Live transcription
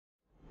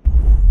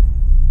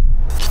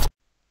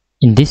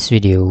In this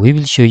video, we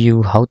will show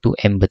you how to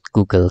embed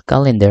Google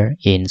Calendar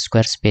in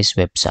Squarespace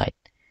website.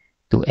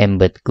 To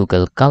embed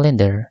Google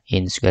Calendar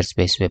in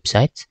Squarespace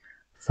website,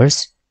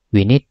 first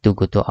we need to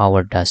go to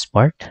our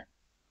dashboard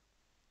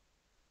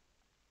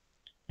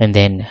and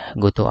then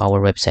go to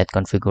our website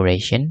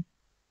configuration.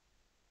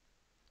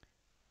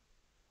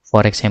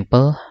 For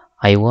example,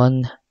 I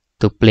want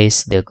to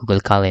place the Google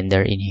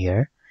Calendar in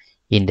here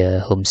in the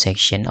home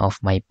section of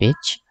my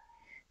page.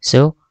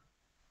 So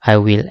I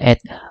will add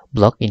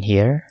block in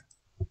here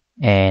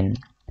and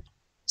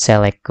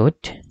select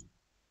code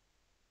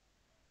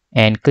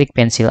and click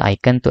pencil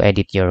icon to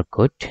edit your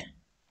code.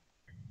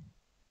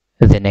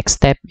 The next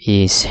step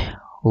is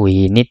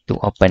we need to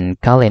open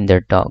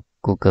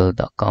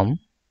calendar.google.com.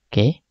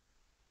 Okay.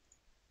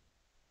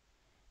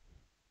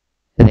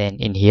 Then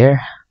in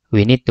here,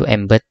 we need to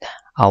embed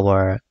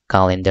our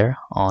calendar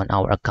on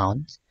our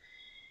account.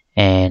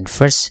 And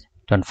first,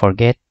 don't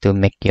forget to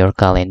make your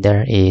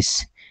calendar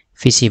is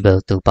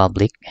visible to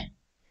public.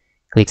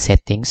 Click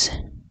settings.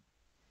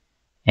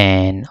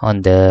 And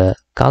on the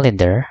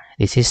calendar,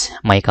 this is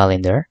my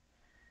calendar.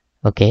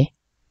 Okay.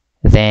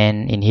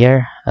 Then in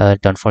here,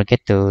 don't forget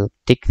to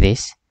tick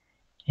this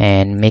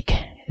and make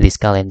this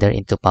calendar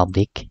into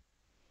public.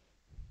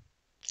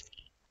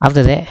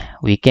 After that,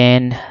 we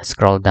can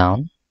scroll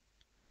down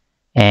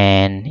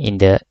and in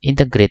the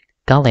integrate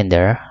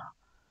calendar,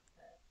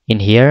 in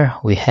here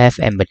we have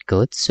embed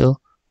code, so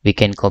we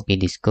can copy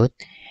this code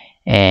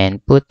and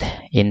put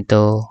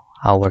into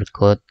our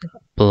code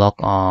block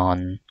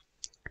on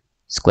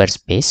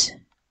Squarespace,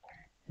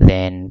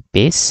 then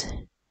paste.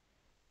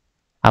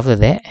 After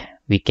that,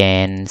 we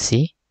can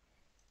see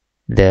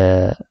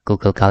the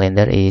Google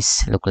Calendar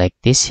is look like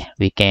this.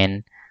 We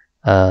can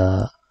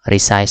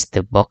resize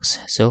the box,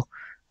 so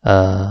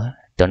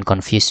don't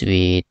confuse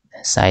with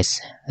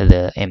size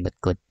the embed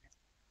code,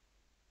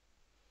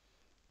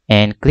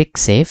 and click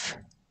save.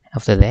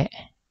 After that,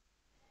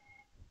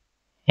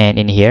 and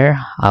in here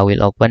I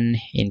will open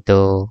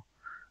into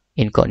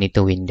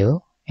incognito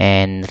window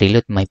and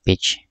reload my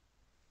page.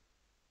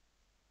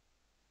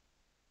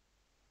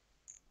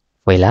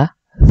 Voila.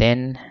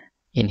 Then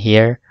in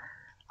here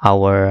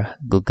our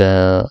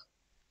Google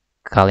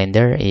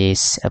Calendar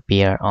is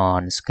appear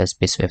on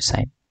Squarespace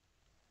website.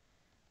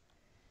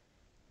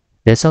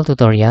 That's all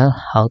tutorial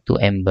how to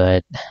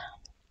embed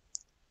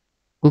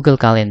Google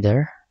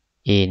Calendar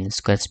in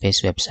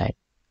Squarespace website.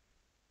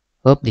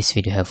 Hope this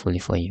video helpful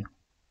for you.